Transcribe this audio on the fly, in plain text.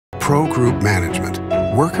Pro Group Management,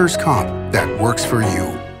 workers' comp that works for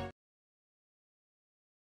you.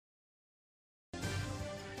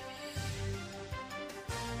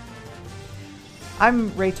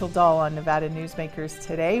 I'm Rachel Dahl on Nevada Newsmakers.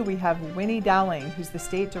 Today we have Winnie Dowling, who's the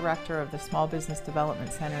State Director of the Small Business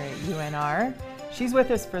Development Center at UNR. She's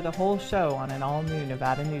with us for the whole show on an all-new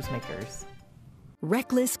Nevada Newsmakers.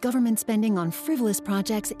 Reckless government spending on frivolous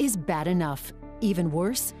projects is bad enough. Even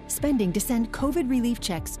worse, spending to send COVID relief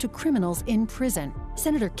checks to criminals in prison.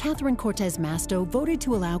 Senator Catherine Cortez Masto voted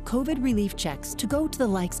to allow COVID relief checks to go to the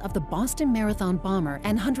likes of the Boston Marathon bomber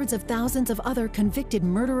and hundreds of thousands of other convicted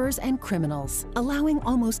murderers and criminals, allowing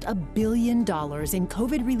almost $1 billion in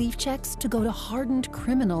COVID relief checks to go to hardened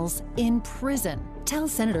criminals in prison. Tell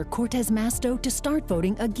Senator Cortez Masto to start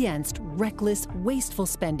voting against reckless, wasteful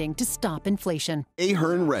spending to stop inflation.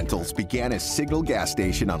 Ahern Rentals began as Signal Gas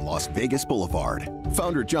Station on Las Vegas Boulevard.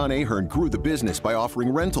 Founder John Ahern grew the business by offering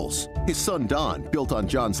rentals. His son Don built on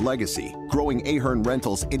John's legacy, growing Ahern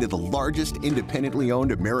Rentals into the largest independently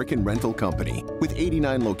owned American rental company, with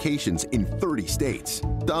 89 locations in 30 states.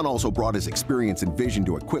 Don also brought his experience and vision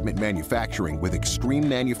to equipment manufacturing with Extreme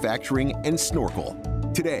Manufacturing and Snorkel.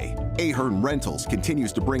 Today, Ahern Rentals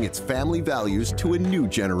continues to bring its family values to a new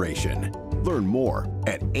generation. Learn more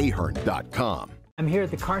at ahern.com. I'm here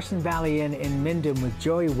at the Carson Valley Inn in Minden with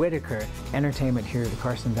Joey Whitaker. Entertainment here at the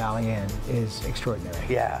Carson Valley Inn is extraordinary.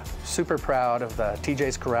 Yeah, super proud of the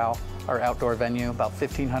TJ's Corral, our outdoor venue, about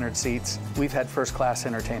 1,500 seats. We've had first-class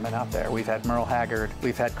entertainment out there. We've had Merle Haggard,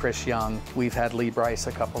 we've had Chris Young, we've had Lee Bryce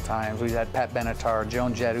a couple times, we've had Pat Benatar,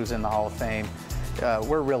 Joan Jett, who's in the Hall of Fame.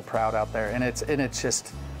 We're real proud out there, and it's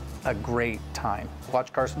just a great time.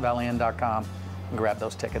 Watch CarsonValleyInn.com and grab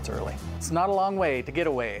those tickets early. It's not a long way to get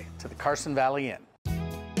away to the Carson Valley Inn.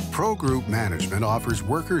 Pro Group Management offers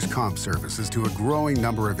workers' comp services to a growing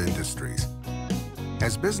number of industries.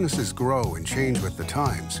 As businesses grow and change with the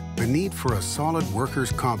times, the need for a solid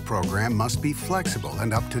workers' comp program must be flexible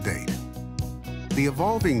and up to date. The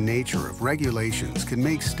evolving nature of regulations can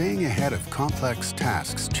make staying ahead of complex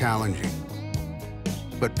tasks challenging.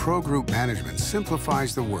 But Pro Group Management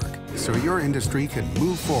simplifies the work so your industry can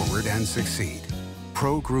move forward and succeed.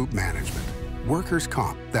 Pro Group Management, workers'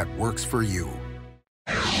 comp that works for you.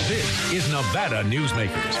 This is Nevada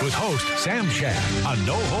Newsmakers with host Sam Shad, a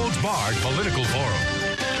no-holds-barred political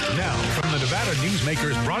forum. Now, from the Nevada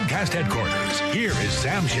Newsmakers broadcast headquarters, here is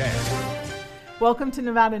Sam Shad. Welcome to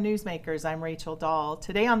Nevada Newsmakers. I'm Rachel Dahl.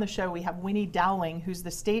 Today on the show we have Winnie Dowling, who's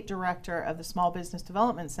the State Director of the Small Business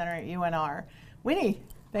Development Center at UNR. Winnie,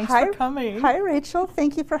 thanks for coming. Hi, Rachel.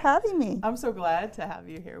 Thank you for having me. I'm so glad to have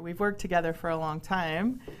you here. We've worked together for a long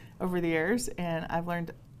time over the years, and I've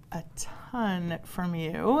learned a ton from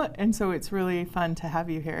you, and so it's really fun to have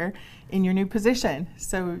you here in your new position.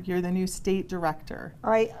 So you're the new State Director.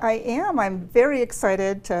 I am. I'm very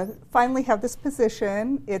excited to finally have this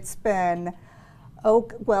position. It's been,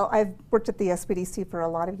 I've worked at the SBDC for a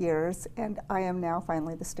lot of years, and I am now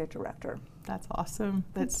finally the State Director. That's awesome.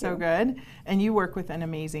 That's so good. And you work with an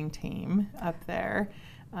amazing team up there.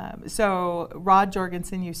 So Rod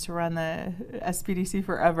Jorgensen used to run the SBDC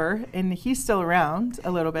forever, and he's still around a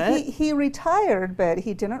little bit. He retired, but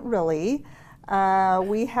he didn't really.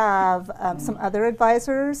 We have some other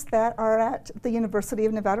advisors that are at the University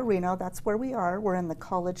of Nevada, Reno. That's where we are. We're in the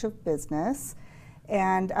College of Business.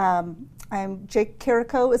 And Jake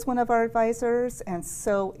Carrico is one of our advisors, and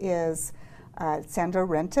so is Sandra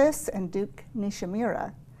Rentis and Duke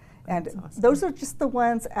Nishimura. And awesome. Those are just the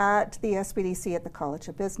ones at the SBDC at the College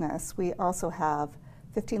of Business. We also have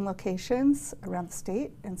 15 locations around the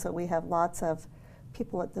state, and so we have lots of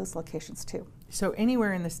people at those locations too. So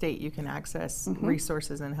anywhere in the state you can access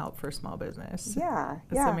resources and help for small business. Yeah,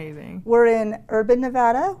 That's amazing. We're in urban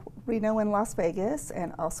Nevada, Reno and Las Vegas,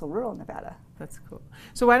 and also rural Nevada. That's cool.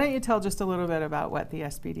 So why don't you tell just a little bit about what the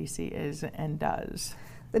SBDC is and does?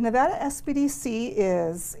 The Nevada SBDC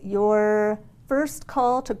is your first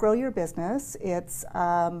call to grow your business. It's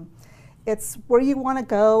where you want to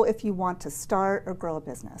go if you want to start or grow a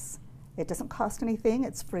business. It doesn't cost anything.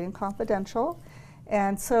 It's free and confidential.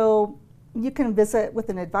 And so you can visit with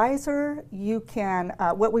an advisor. You can,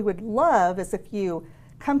 what we would love is if you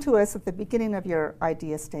come to us at the beginning of your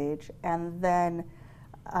idea stage, and then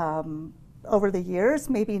over the years,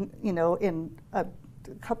 maybe in a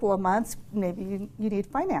couple of months, maybe you need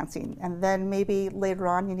financing, and then maybe later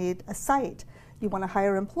on you need a site. You want to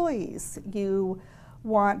hire employees. You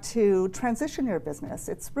want to transition your business.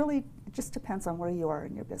 It just depends on where you are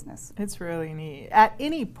in your business. It's really neat. At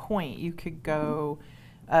any point, you could go,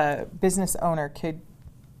 a business owner could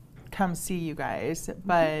come see you guys,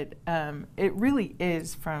 but it really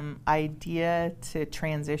is from idea to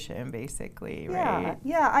transition, basically, right?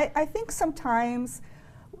 Yeah, I think sometimes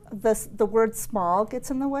the word small gets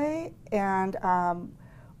in the way, and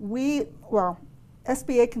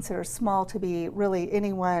SBA considers small to be really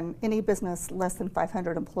any business less than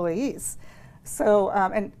 500 employees. So,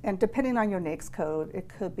 and depending on your NAICS code, it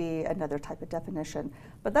could be another type of definition.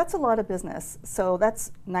 But that's a lot of business. So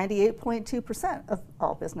that's 98.2% of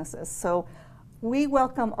all businesses. So we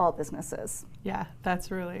welcome all businesses. Yeah,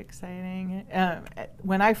 that's really exciting.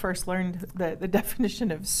 When I first learned that the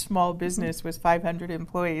definition of small business was 500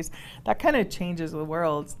 employees, that kind of changes the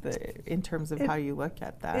world in terms of how you look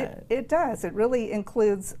at that. It does. It really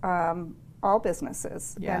includes all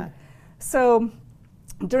businesses. Yeah. And so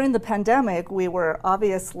during the pandemic, we were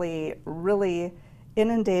obviously really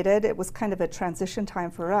inundated. It was kind of a transition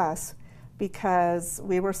time for us because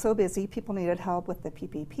we were so busy. People needed help with the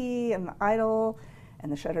PPP and the EIDL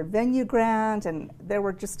and the Shuttered Venue Grant, and there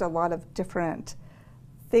were just a lot of different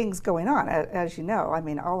things going on. As you know, I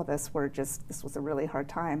mean, all of us were this was a really hard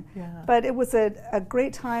time. Yeah. But it was a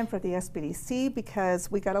great time for the SBDC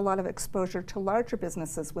because we got a lot of exposure to larger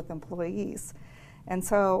businesses with employees. And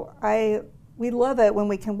so we love it when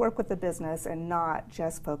we can work with the business and not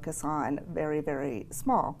just focus on very, very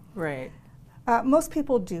small. Right. Most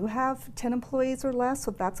people do have 10 employees or less,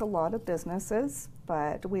 so that's a lot of businesses,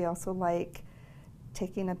 but we also like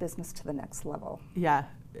taking a business to the next level. Yeah,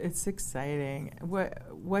 it's exciting.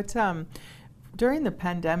 During the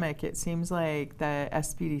pandemic, it seems like the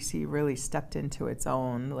SBDC really stepped into its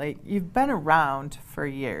own. Like, you've been around for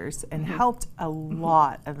years and helped a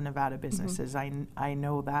lot of Nevada businesses. I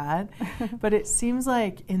know that. But it seems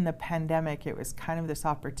like in the pandemic, it was kind of this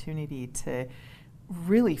opportunity to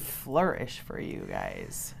really flourish for you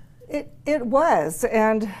guys. It was,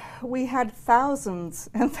 and we had thousands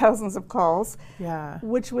and thousands of calls,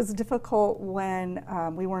 which was difficult when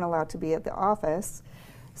we weren't allowed to be at the office.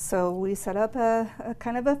 So we set up a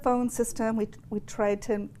kind of a phone system. We tried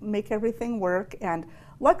to make everything work, and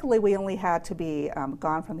luckily we only had to be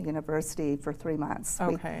gone from the university for 3 months.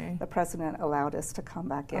 Okay. The president allowed us to come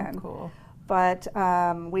back in. Oh, cool. But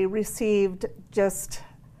we received just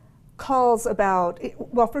calls about,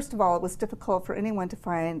 well, first of all, it was difficult for anyone to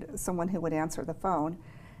find someone who would answer the phone.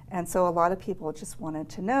 And so a lot of people just wanted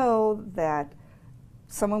to know that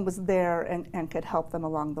someone was there and could help them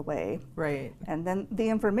along the way. Right. And then the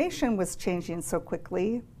information was changing so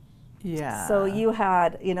quickly. Yeah. So you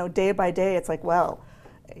had, day by day, it's like, well,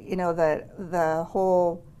 the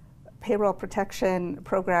whole payroll protection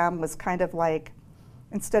program was kind of like,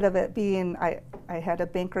 instead of it being, I had a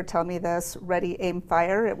banker tell me this, ready, aim,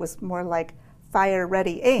 fire, it was more like fire,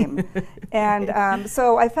 ready, aim. And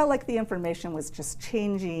so I felt like the information was just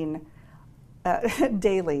changing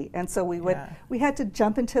daily, and so we had to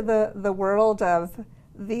jump into the world of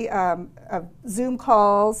the of Zoom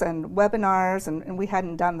calls and webinars, and we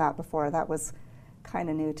hadn't done that before. That was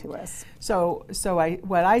kind of new to us. So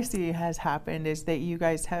what I see has happened is that you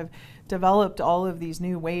guys have developed all of these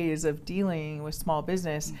new ways of dealing with small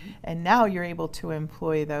business, and now you're able to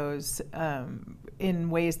employ those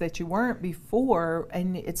in ways that you weren't before,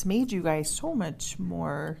 and it's made you guys so much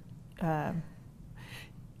more.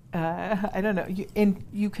 I don't know,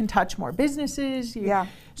 you can touch more businesses.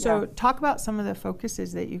 So talk about some of the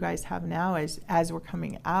focuses that you guys have now as we're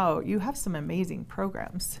coming out. You have some amazing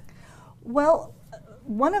programs. Well,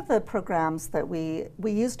 one of the programs that we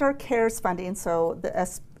used our CARES funding, so the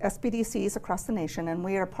SBDCs across the nation, and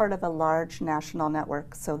we are part of a large national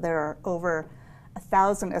network, so there are over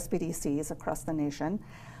 1,000 SBDCs across the nation.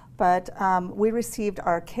 But we received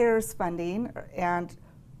our CARES funding, and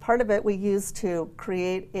part of it we used to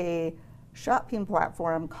create a shopping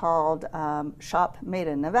platform called Shop Made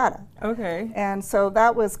in Nevada. Okay. And so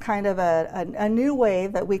that was kind of a new way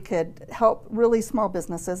that we could help really small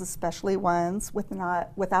businesses, especially ones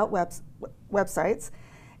without websites,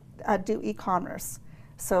 do e-commerce.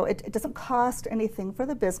 So it doesn't cost anything for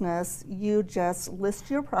the business. You just list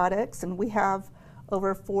your products, and we have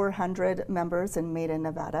over 400 members in Made in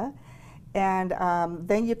Nevada. And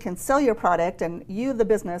then you can sell your product, and you, the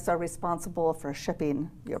business, are responsible for shipping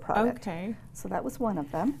your product. Okay. So that was one of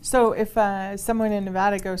them. So if someone in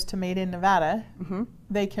Nevada goes to Made in Nevada,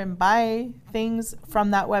 they can buy things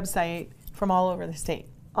from that website from all over the state.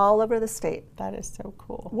 All over the state. That is so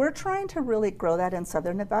cool. We're trying to really grow that in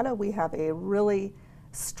Southern Nevada. We have a really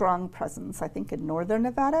strong presence, I think, in Northern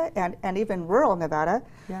Nevada and even rural Nevada.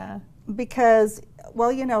 Yeah. Because, well,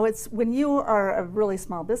 it's when you are a really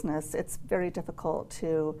small business, it's very difficult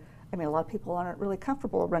to, a lot of people aren't really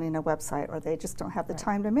comfortable running a website, or they just don't have the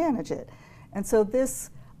time to manage it. And so this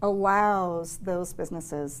allows those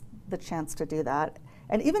businesses the chance to do that.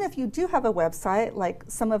 And even if you do have a website, like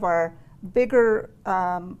some of our bigger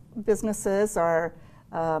businesses are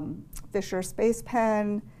Fisher Space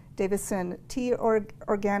Pen, Davison Tea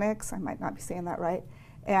Organics, I might not be saying that right,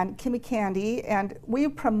 and Kimmy Candy, and we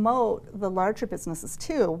promote the larger businesses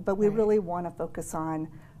too, but we really want to focus on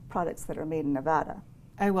products that are made in Nevada.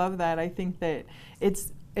 I love that. I think that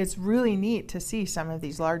it's really neat to see some of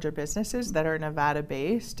these larger businesses that are Nevada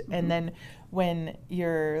based, and then when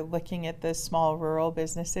you're looking at the small rural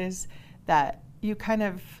businesses, that you kind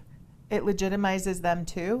of, it legitimizes them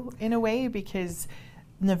too in a way, because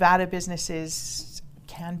Nevada businesses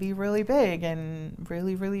can be really big and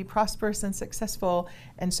really, really prosperous and successful,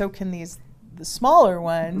 and so can the smaller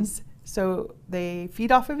ones. So they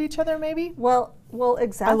feed off of each other, maybe? Well,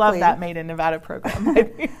 exactly. I love that Made in Nevada program.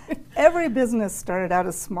 Every business started out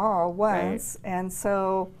as small once, and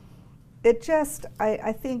so it just,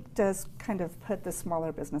 I think, does kind of put the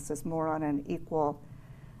smaller businesses more on an equal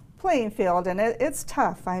playing field, and it's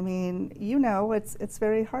tough. I mean, you know, it's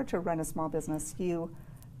very hard to run a small business. You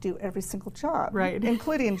do every single job,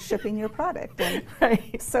 including shipping your product. And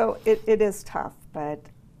so it is tough, but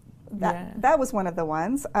that was one of the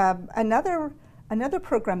ones. Another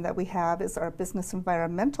program that we have is our business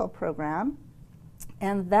environmental program,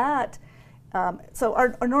 and that so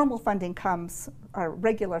our normal funding our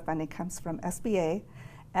regular funding comes from SBA,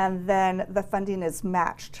 and then the funding is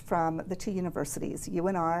matched from the two universities,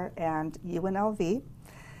 UNR and UNLV,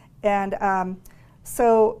 and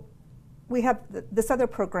so we have this other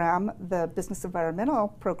program, the Business Environmental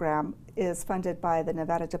Program, is funded by the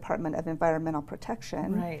Nevada Department of Environmental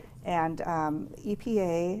Protection and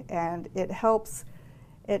EPA, and it helps,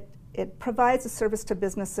 it provides a service to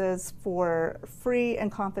businesses for free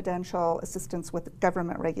and confidential assistance with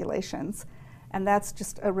government regulations. And that's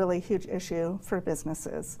just a really huge issue for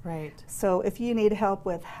businesses. So if you need help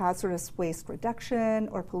with hazardous waste reduction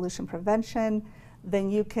or pollution prevention,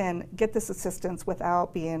 then you can get this assistance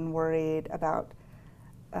without being worried about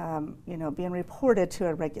being reported to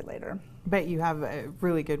a regulator. But you have a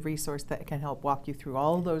really good resource that can help walk you through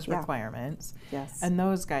all those requirements. And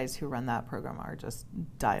those guys who run that program are just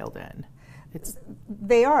dialed in.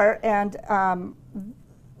 They are, and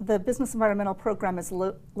the Business Environmental Program is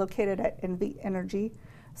located at NV Energy.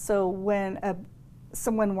 So when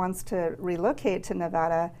someone wants to relocate to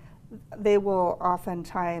Nevada, they will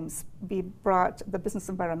oftentimes be the Business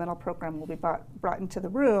Environmental Program will be brought into the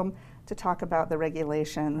room to talk about the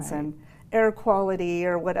regulations and air quality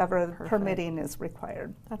or whatever permitting is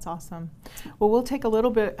required. That's awesome. Well, we'll take a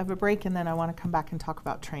little bit of a break, and then I want to come back and talk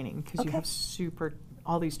about training, because you have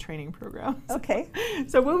all these training programs.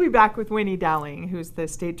 So we'll be back with Winnie Dowling, who's the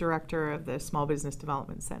State Director of the Small Business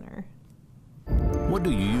Development Center. What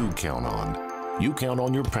do you count on? You count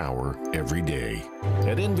on your power every day.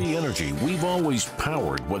 At NV Energy, we've always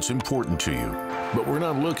powered what's important to you, but we're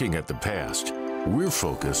not looking at the past. We're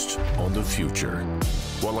focused on the future.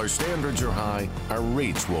 While our standards are high, our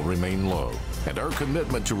rates will remain low. And our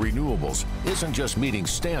commitment to renewables isn't just meeting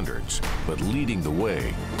standards, but leading the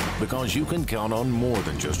way. Because you can count on more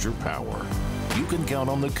than just your power. You can count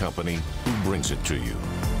on the company who brings it to you.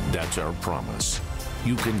 That's our promise.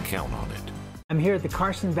 You can count on it. I'm here at the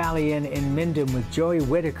Carson Valley Inn in Minden with Joey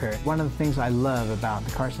Whitaker. One of the things I love about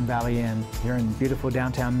the Carson Valley Inn here in beautiful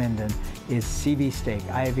downtown Minden is CV steak.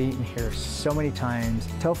 I have eaten here so many times.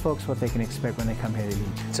 Tell folks what they can expect when they come here to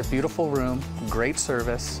eat. It's a beautiful room, great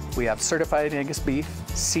service. We have certified Angus beef,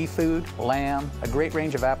 seafood, lamb, a great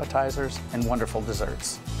range of appetizers, and wonderful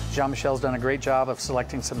desserts. Jean-Michel's done a great job of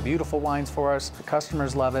selecting some beautiful wines for us. The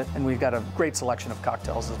customers love it, and we've got a great selection of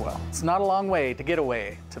cocktails as well. It's not a long way to get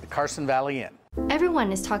away to the Carson Valley Inn.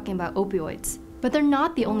 Everyone is talking about opioids, but they're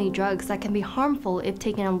not the only drugs that can be harmful if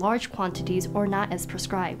taken in large quantities or not as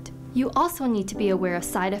prescribed. You also need to be aware of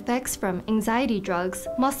side effects from anxiety drugs,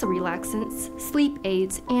 muscle relaxants, sleep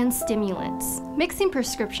aids, and stimulants. Mixing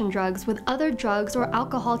prescription drugs with other drugs or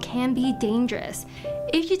alcohol can be dangerous.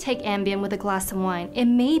 If you take Ambien with a glass of wine, it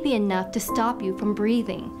may be enough to stop you from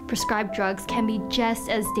breathing. Prescribed drugs can be just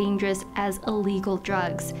as dangerous as illegal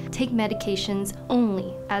drugs. Take medications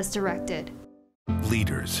only as directed.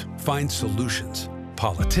 Leaders find solutions.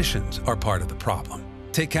 Politicians are part of the problem.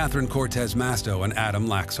 Take Catherine Cortez Masto and Adam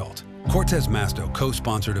Laxalt. Cortez Masto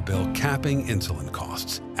co-sponsored a bill capping insulin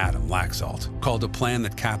costs. Adam Laxalt called a plan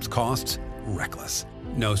that caps costs reckless.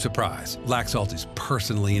 No surprise, Laxalt is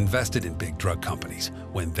personally invested in big drug companies.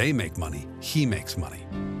 When they make money, he makes money.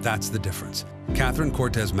 That's the difference. Catherine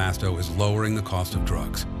Cortez Masto is lowering the cost of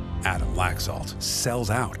drugs. Adam Laxalt, sells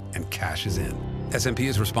out and cashes in. SMP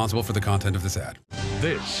is responsible for the content of this ad.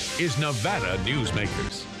 This is Nevada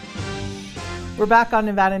Newsmakers. We're back on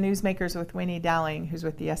Nevada Newsmakers with Winnie Dowling, who's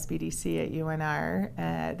with the SBDC at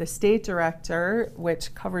UNR, the state director,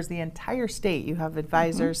 which covers the entire state. You have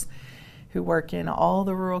advisors who work in all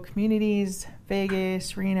the rural communities,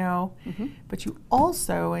 Vegas, Reno, but you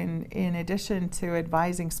also, in addition to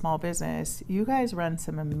advising small business, you guys run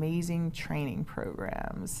some amazing training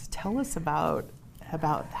programs. Tell us about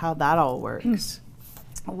how that all works.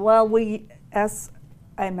 Well, as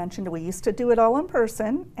I mentioned, we used to do it all in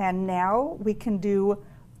person, and now we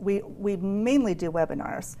mainly do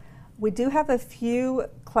webinars. We do have a few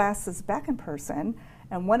classes back in person,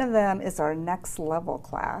 and one of them is our next level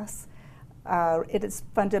class. It is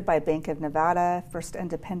funded by Bank of Nevada, First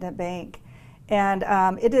Independent Bank, and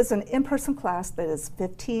it is an in-person class that is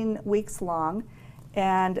 15 weeks long,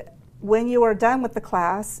 and when you are done with the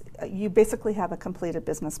class, you basically have a completed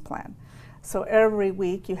business plan. So every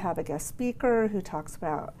week you have a guest speaker who talks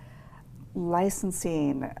about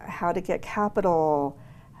licensing, how to get capital,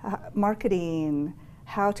 marketing,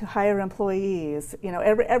 how to hire employees. You know,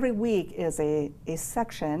 every week is a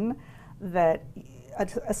section that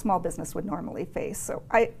a small business would normally face. So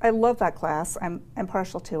I love that class. I'm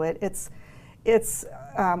partial to it. It's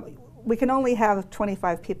we can only have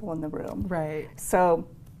 25 people in the room. Right. So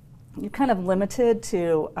you're kind of limited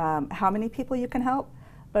to how many people you can help,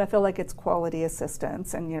 but I feel like it's quality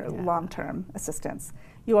assistance and your long-term assistance.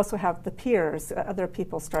 You also have the peers, other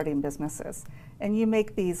people starting businesses, and you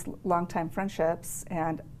make these long-time friendships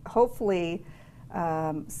and hopefully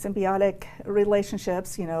symbiotic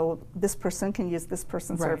relationships. You know, this person can use this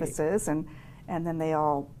person's services, and then they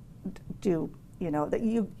all do. You know, that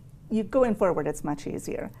you going forward, it's much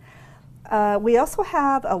easier. We also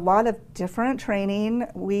have a lot of different training.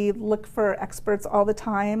 We look for experts all the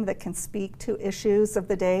time that can speak to issues of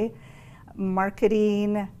the day.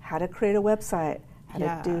 Marketing, how to create a website, how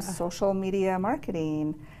to do social media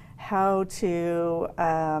marketing, how to,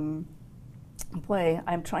 boy,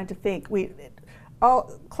 I'm trying to think.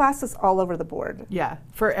 All classes all over the board. Yeah,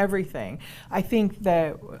 for everything. I think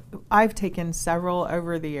that I've taken several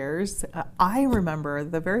over the years. I remember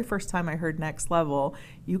the very first time I heard Next Level,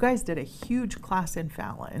 you guys did a huge class in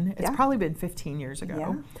Fallon. It's probably been 15 years ago.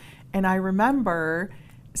 Yeah. And I remember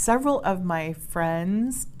several of my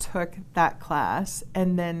friends took that class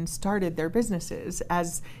and then started their businesses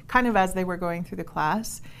as they were going through the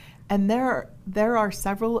class. And there are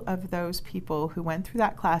several of those people who went through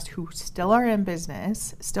that class who still are in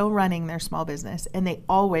business, still running their small business, and they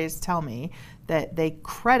always tell me that they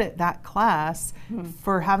credit that class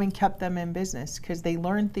for having kept them in business because they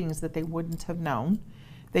learned things that they wouldn't have known.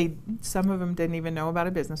 Some of them didn't even know about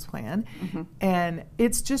a business plan. And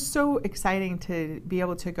it's just so exciting to be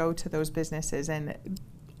able to go to those businesses, and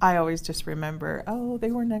I always just remember, oh,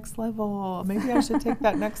 they were Next Level. Maybe I should take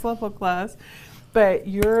that Next Level class. But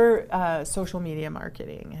your social media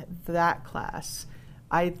marketing, that class,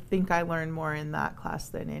 I think I learned more in that class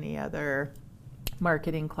than any other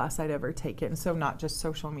marketing class I'd ever taken. So not just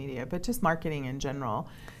social media, but just marketing in general.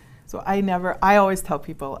 So I always tell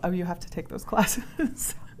people, oh, you have to take those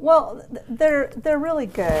classes. Well, they're really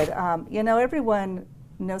good. You know, everyone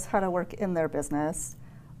knows how to work in their business,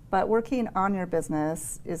 but working on your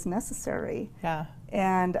business is necessary. Yeah.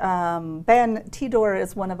 And Ben Tidor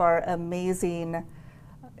is one of our amazing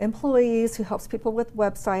employees who helps people with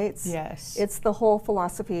websites. Yes. It's the whole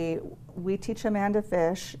philosophy. We teach a man to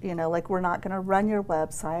fish, you know, like we're not going to run your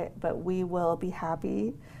website, but we will be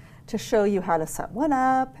happy to show you how to set one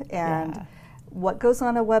up and what goes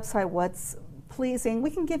on a website, what's pleasing. We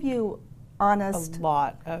can give you honest. A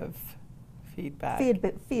lot of feedback.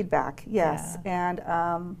 Feedback, yes. Yeah.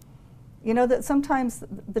 And you know that sometimes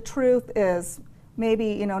the truth is, maybe,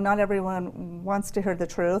 you know, not everyone wants to hear the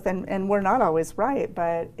truth, and we're not always right,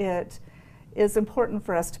 but it is important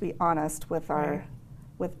for us to be honest with our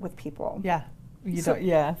with people. Yeah.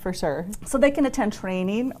 Yeah, for sure. So they can attend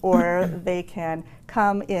training or they can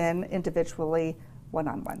come in individually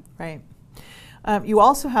one-on-one. Right. You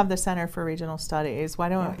also have the Center for Regional Studies. Why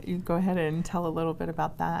don't you go ahead and tell a little bit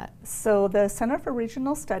about that? So the Center for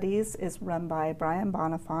Regional Studies is run by Brian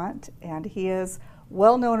Bonifant, and he is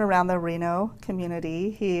well known around the Reno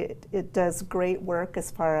community. It does great work as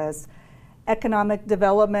far as economic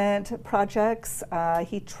development projects.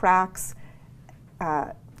 He tracks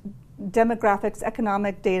demographics,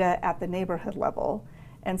 economic data at the neighborhood level.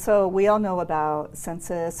 And so we all know about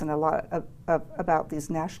census and a lot about these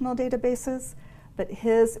national databases, but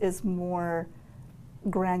his is more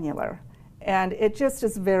granular. And it just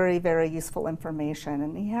is very, very useful information.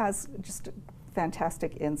 And he has just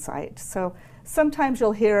fantastic insight. So sometimes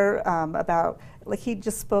you'll hear about, like he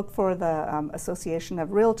just spoke for the Association of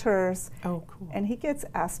Realtors. Oh, cool. And he gets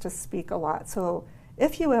asked to speak a lot. So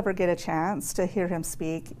if you ever get a chance to hear him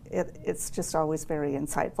speak, it's just always very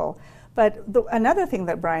insightful. But another thing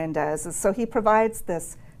that Brian does is, so he provides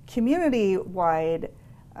this community-wide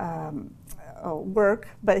work,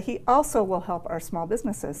 but he also will help our small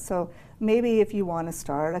businesses. So maybe if you want to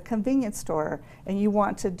start a convenience store and you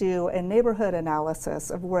want to do a neighborhood analysis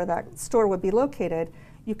of where that store would be located,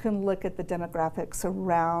 you can look at the demographics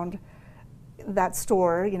around that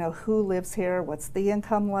store, you know, who lives here, what's the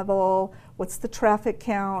income level, what's the traffic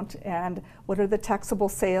count, and what are the taxable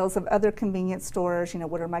sales of other convenience stores, you know,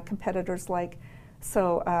 what are my competitors like.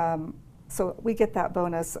 So, so we get that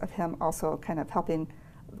bonus of him also kind of helping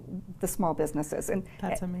the small businesses. And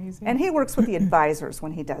that's amazing. And he works with the advisors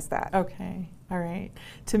when he does that. Okay, all right.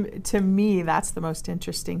 To me, that's the most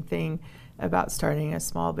interesting thing about starting a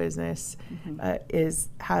small business, is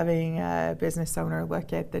having a business owner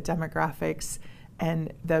look at the demographics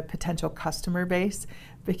and the potential customer base,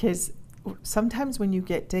 because sometimes when you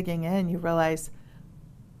get digging in, you realize,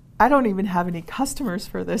 I don't even have any customers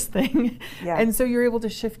for this thing. Yeah. And so you're able to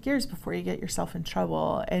shift gears before you get yourself in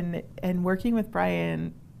trouble. And working with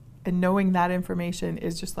Brian and knowing that information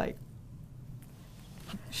is just like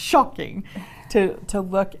shocking to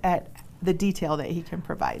look at the detail that he can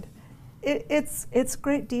provide. It's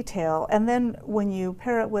great detail. And then when you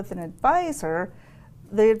pair it with an advisor,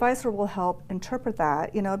 the advisor will help interpret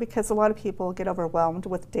that, you know, because a lot of people get overwhelmed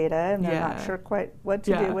with data and they're not sure quite what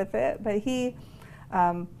to do with it. But he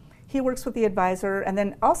works with the advisor, and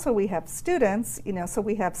then also we have students, you know, so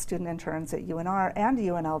we have student interns at UNR and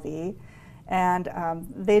UNLV, and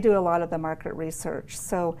they do a lot of the market research.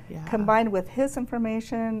 So combined with his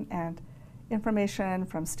information and information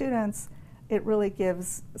from students, it really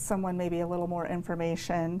gives someone maybe a little more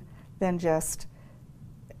information than just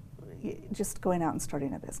going out and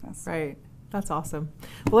starting a business. Right, that's awesome.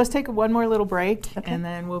 Well, let's take one more little break, and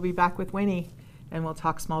then we'll be back with Winnie, and we'll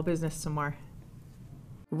talk small business some more.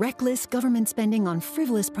 Reckless government spending on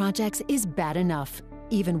frivolous projects is bad enough.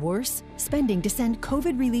 Even worse, spending to send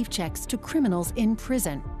COVID relief checks to criminals in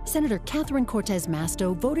prison. Senator Catherine Cortez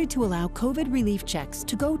Masto voted to allow COVID relief checks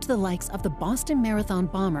to go to the likes of the Boston Marathon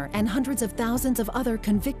bomber and hundreds of thousands of other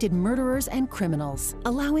convicted murderers and criminals,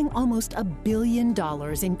 allowing almost $1 billion in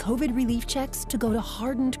COVID relief checks to go to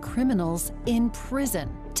hardened criminals in prison.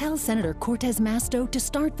 Tell Senator Cortez Masto to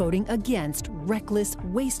start voting against reckless,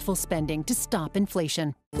 wasteful spending to stop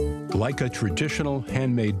inflation. Like a traditional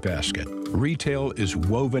handmade basket, retail is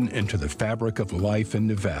woven into the fabric of life in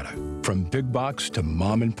Nevada. From big box to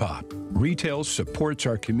mom and pop, retail supports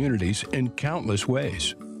our communities in countless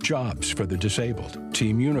ways. Jobs for the disabled,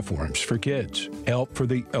 team uniforms for kids, help for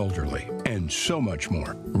the elderly, and so much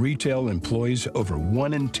more. Retail employs over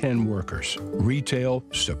 1 in 10 workers. Retail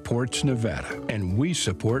supports Nevada, and we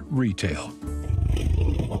support retail.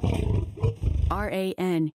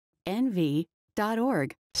 RANNV.org.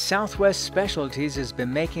 Southwest Specialties has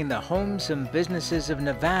been making the homes and businesses of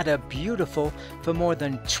Nevada beautiful for more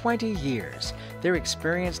than 20 years. Their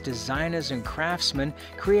experienced designers and craftsmen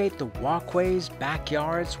create the walkways,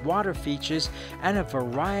 backyards, water features, and a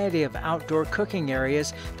variety of outdoor cooking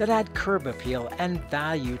areas that add curb appeal and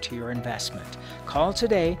value to your investment. Call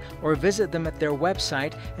today or visit them at their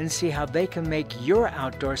website and see how they can make your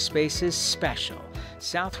outdoor spaces special.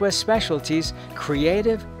 Southwest Specialties,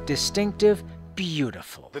 creative, distinctive,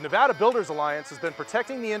 beautiful. The Nevada Builders Alliance has been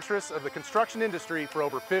protecting the interests of the construction industry for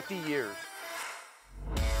over 50 years.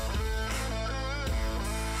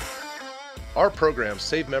 Our programs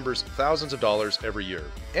save members thousands of dollars every year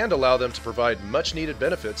and allow them to provide much-needed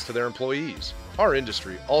benefits to their employees. Our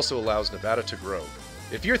industry also allows Nevada to grow.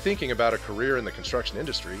 If you're thinking about a career in the construction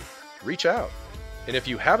industry, reach out. And if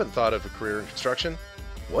you haven't thought of a career in construction,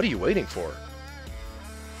 what are you waiting for?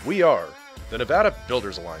 We are the Nevada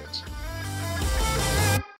Builders Alliance.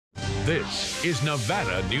 This is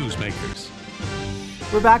Nevada Newsmakers.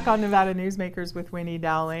 We're back on Nevada Newsmakers with Winnie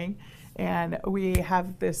Dowling, and we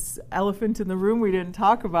have this elephant in the room we didn't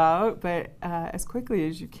talk about, but as quickly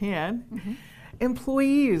as you can.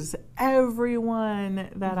 Employees, everyone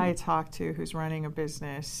that I talk to who's running a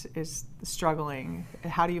business is struggling.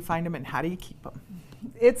 How do you find them and how do you keep them?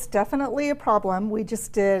 It's definitely a problem. We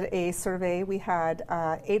just did a survey. We had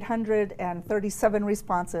 837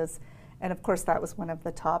 responses. And of course, that was one of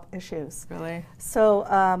the top issues. Really? So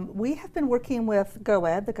we have been working with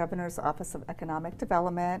GOED, the Governor's Office of Economic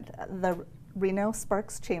Development, the Reno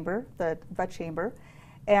Sparks Chamber, the Chamber,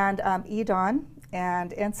 and EDON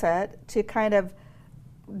and NSET to kind of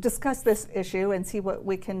discuss this issue and see what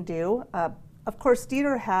we can do. of course,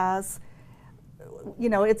 Dieter has, you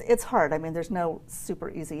know, it's hard. I mean, there's no super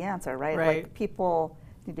easy answer, right? Like, people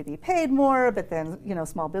need to be paid more, but then, you know,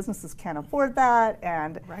 small businesses can't afford that.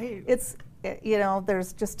 And you know,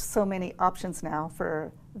 there's just so many options now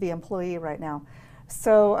for the employee right now.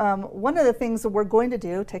 So one of the things that we're going to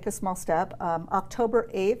do, take a small step, October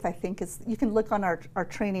 8th, I think you can look on our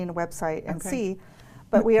training website and see,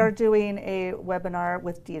 but we are doing a webinar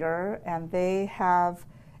with Dieter, and they have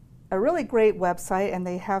a really great website, and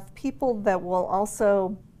they have people that will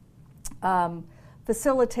also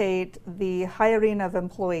facilitate the hiring of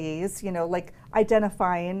employees, you know, like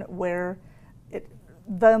identifying where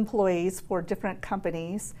the employees for different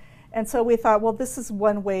companies. And so we thought, well, this is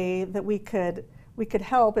one way that we could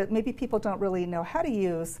help. Maybe people don't really know how to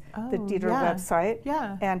use the Dieter website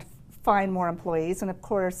and find more employees. And of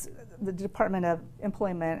course, the Department of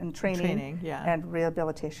Employment and Training and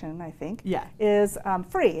Rehabilitation, I think, is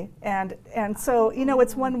free. And so, you know,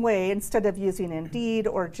 it's one way, instead of using Indeed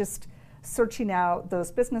or just searching out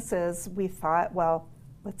those businesses, we thought, well,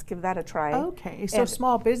 let's give that a try. Okay, so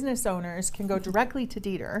small business owners can go directly to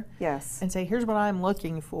Dieter and say, here's what I'm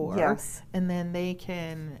looking for, and then they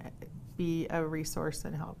can be a resource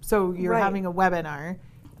and help. So you're having a webinar.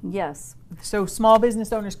 Yes. So small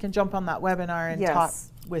business owners can jump on that webinar and talk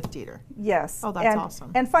with Dieter. Yes. Oh, that's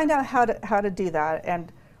awesome. And find out how to do that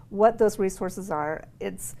and what those resources are.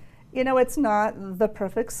 It's, you know, it's not the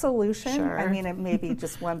perfect solution. I mean, it may be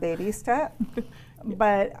just one baby step,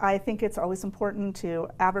 but I think it's always important to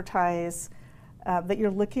advertise that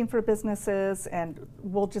you're looking for businesses, and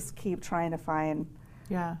we'll just keep trying to find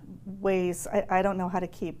ways. I don't know how to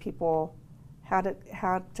keep people, how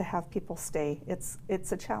to have people stay.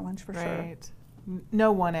 It's a challenge for sure.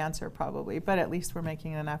 No one answer probably, but at least we're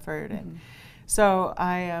making an effort. And so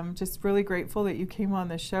I am just really grateful that you came on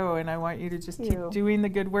the show, and I want you to just keep doing the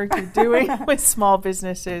good work you're doing with small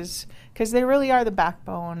businesses, because they really are the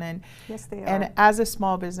backbone. And yes, they are. And as a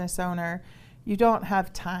small business owner, you don't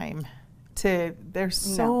have time to, there's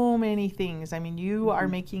so many things. I mean, you are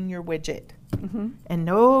making your widget, and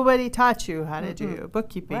nobody taught you how to do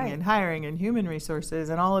bookkeeping and hiring and human resources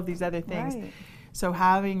and all of these other things. So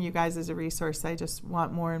having you guys as a resource, I just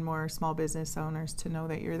want more and more small business owners to know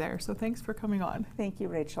that you're there. So thanks for coming on. Thank you,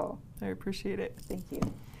 Rachel. I appreciate it. Thank you.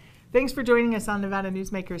 Thanks for joining us on Nevada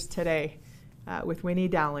Newsmakers today with Winnie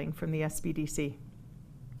Dowling from the SBDC.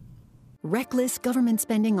 Reckless government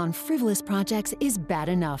spending on frivolous projects is bad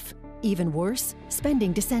enough. Even worse,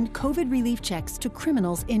 spending to send COVID relief checks to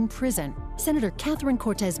criminals in prison. Senator Catherine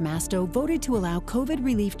Cortez Masto voted to allow COVID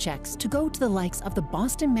relief checks to go to the likes of the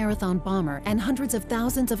Boston Marathon bomber and hundreds of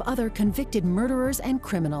thousands of other convicted murderers and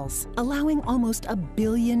criminals, allowing almost $1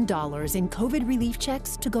 billion in COVID relief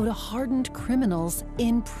checks to go to hardened criminals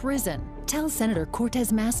in prison. Tell Senator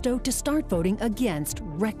Cortez Masto to start voting against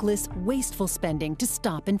reckless, wasteful spending to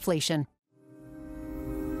stop inflation.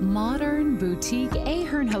 Modern boutique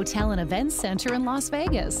Ahern Hotel and Events Center in Las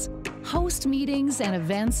Vegas. Host meetings and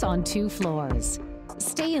events on 2 floors.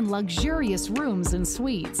 Stay in luxurious rooms and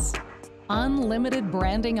suites. Unlimited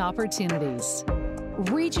branding opportunities.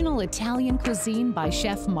 Regional Italian cuisine by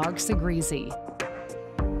Chef Mark Segrisi.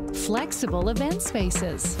 Flexible event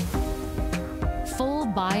spaces. Full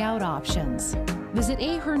buyout options. Visit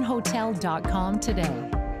ahernhotel.com today.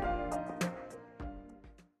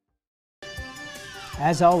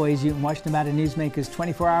 As always, you can watch Nevada Newsmakers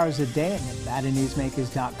 24 hours a day at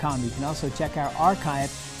nevadanewsmakers.com. You can also check our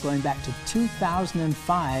archive going back to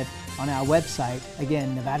 2005 on our website.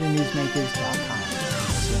 Again, nevadanewsmakers.com.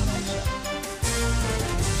 See you on the next show.